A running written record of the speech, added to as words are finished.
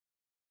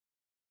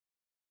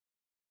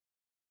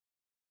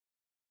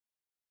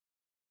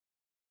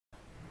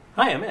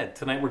Hi, I'm Ed.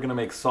 Tonight we're going to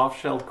make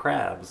soft-shelled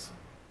crabs.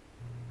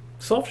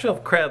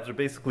 Soft-shelled crabs are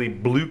basically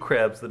blue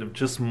crabs that have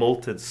just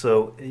molted,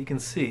 so you can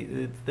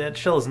see that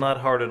shell is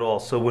not hard at all.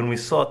 So when we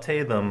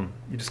saute them,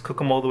 you just cook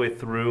them all the way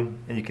through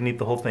and you can eat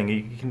the whole thing.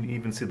 You can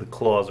even see the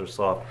claws are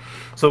soft.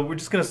 So we're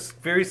just going to,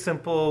 very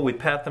simple, we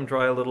pat them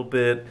dry a little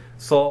bit,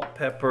 salt,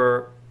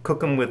 pepper,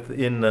 cook them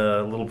in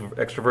a little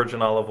extra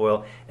virgin olive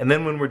oil, and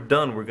then when we're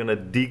done we're going to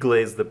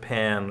deglaze the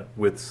pan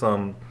with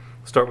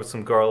start with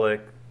some garlic,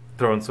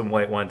 throw in some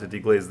white wine to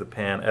deglaze the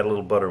pan, add a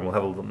little butter, and we'll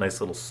have a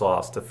nice little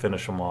sauce to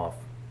finish them off.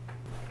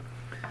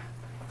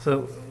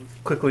 So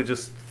quickly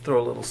just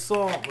throw a little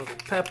salt, a little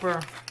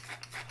pepper.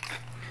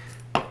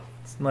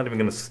 It's not even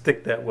going to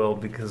stick that well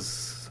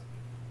because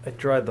I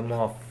dried them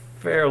off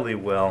fairly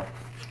well.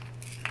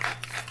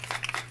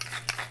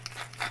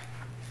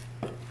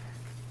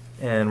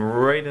 And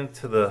right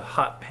into the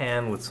hot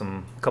pan with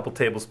a couple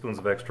tablespoons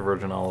of extra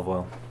virgin olive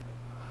oil.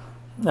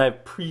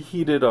 I've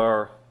preheated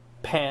our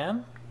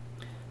pan,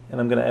 and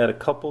I'm going to add a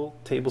couple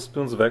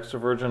tablespoons of extra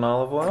virgin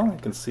olive oil. You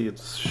can see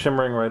it's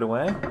shimmering right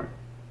away.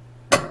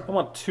 I don't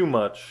want too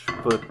much,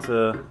 but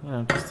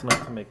just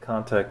enough to make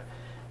contact.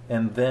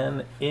 And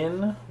then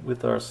in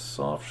with our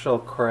soft shell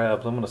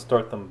crabs. I'm going to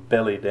start them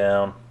belly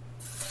down.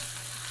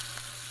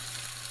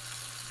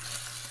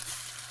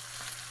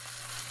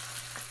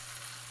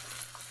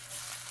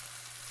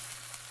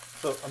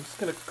 So I'm just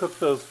going to cook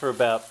those for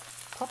about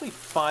probably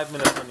 5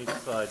 minutes on each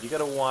side. You got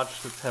to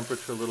watch the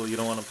temperature a little. You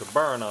don't want them to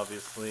burn,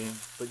 obviously,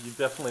 but you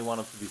definitely want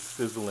them to be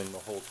sizzling the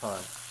whole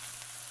time.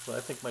 So I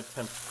think my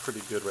temp's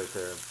pretty good right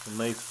there. It's a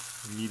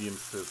nice medium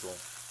sizzle.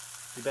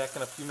 Be back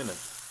in a few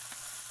minutes.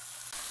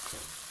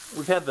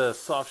 We've had the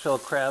soft shell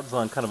crabs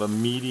on kind of a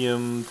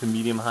medium to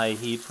medium high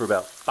heat for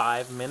about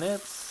 5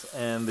 minutes,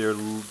 and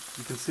you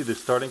can see they're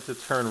starting to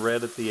turn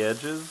red at the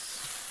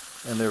edges,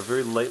 and they're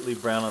very lightly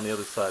brown on the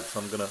other side. So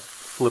I'm going to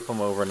flip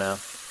them over now.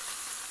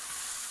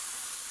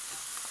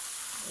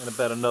 And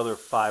about another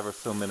 5 or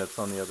so minutes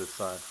on the other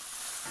side.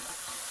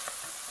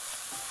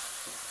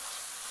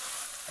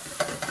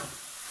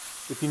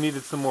 If you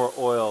needed some more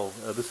oil,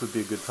 this would be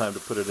a good time to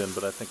put it in,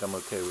 but I think I'm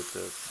okay with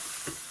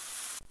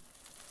this.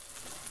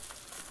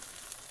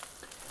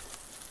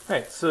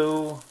 Alright,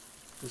 so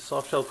the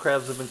soft shell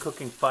crabs have been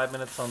cooking 5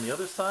 minutes on the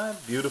other side.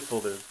 Beautiful,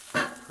 they're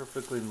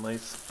perfectly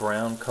nice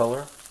brown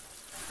color.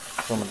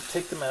 So I'm going to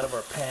take them out of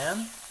our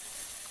pan,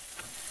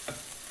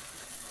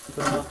 put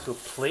them onto a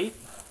plate.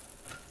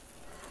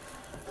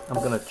 I'm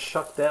going to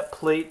chuck that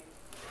plate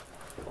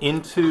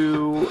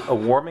into a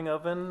warming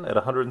oven at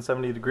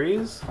 170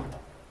 degrees.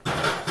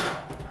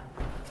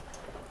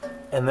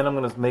 And then I'm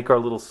going to make our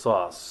little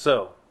sauce.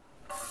 So,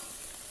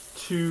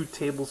 2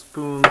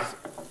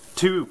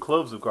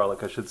 cloves of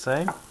garlic, I should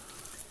say.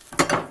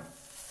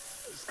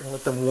 Just going to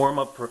let them warm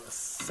up for a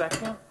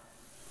second.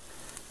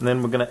 And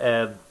then we're going to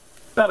add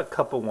about a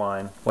cup of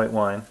wine, white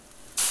wine.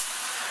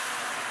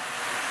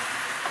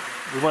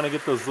 We want to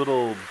get those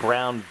little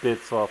brown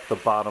bits off the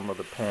bottom of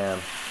the pan.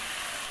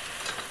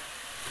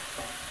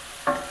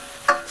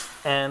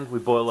 And we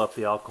boil up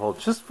the alcohol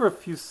just for a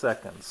few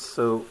seconds.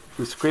 So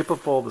we scrape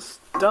up all the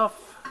stuff.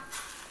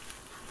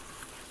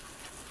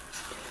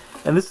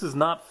 And this is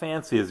not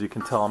fancy, as you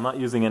can tell. I'm not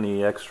using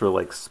any extra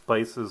like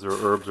spices or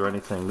herbs or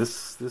anything.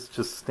 This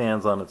just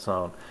stands on its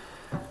own.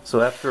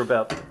 So after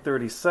about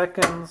 30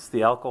 seconds,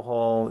 the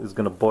alcohol is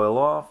going to boil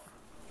off,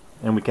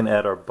 and we can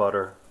add our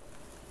butter.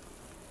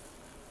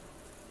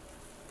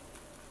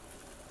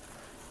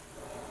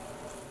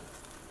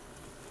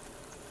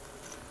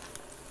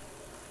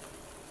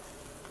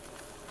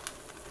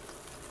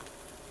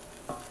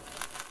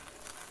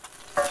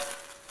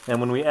 And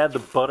when we add the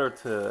butter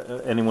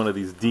to any one of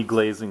these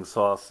deglazing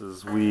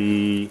sauces,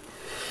 we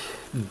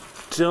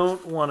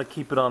don't want to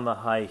keep it on the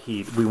high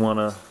heat. We want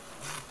to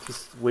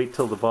just wait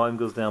till the volume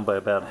goes down by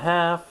about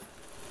half,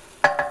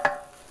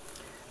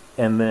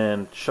 and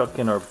then chuck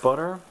in our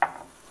butter.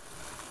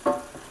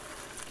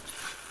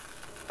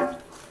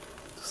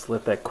 Just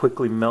let that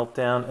quickly melt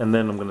down, and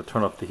then I'm going to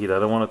turn off the heat. I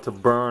don't want it to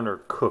burn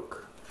or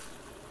cook.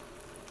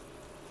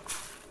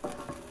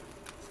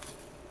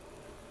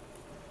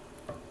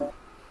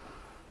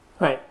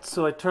 Alright,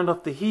 so I turned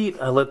off the heat,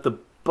 I let the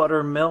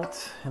butter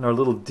melt in our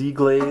little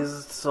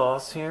deglazed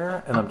sauce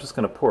here, and I'm just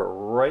going to pour it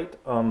right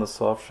on the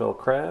soft shell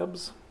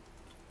crabs,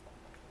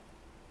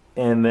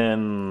 and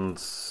then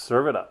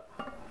serve it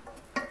up.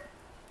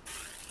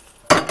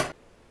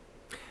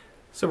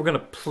 So we're going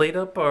to plate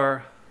up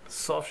our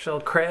soft shell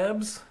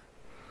crabs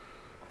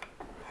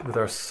with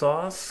our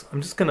sauce.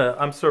 I'm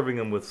serving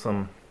them with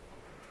some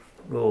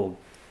little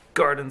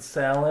garden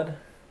salad.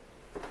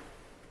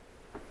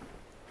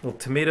 A little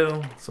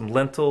tomato, some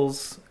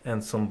lentils,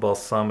 and some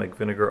balsamic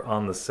vinegar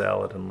on the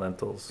salad and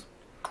lentils.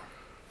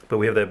 But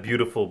we have that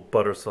beautiful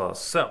butter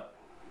sauce. So,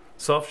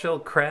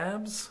 soft-shelled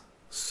crabs,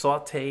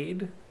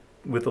 sauteed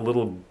with a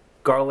little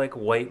garlic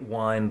white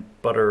wine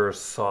butter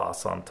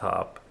sauce on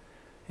top.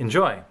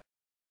 Enjoy!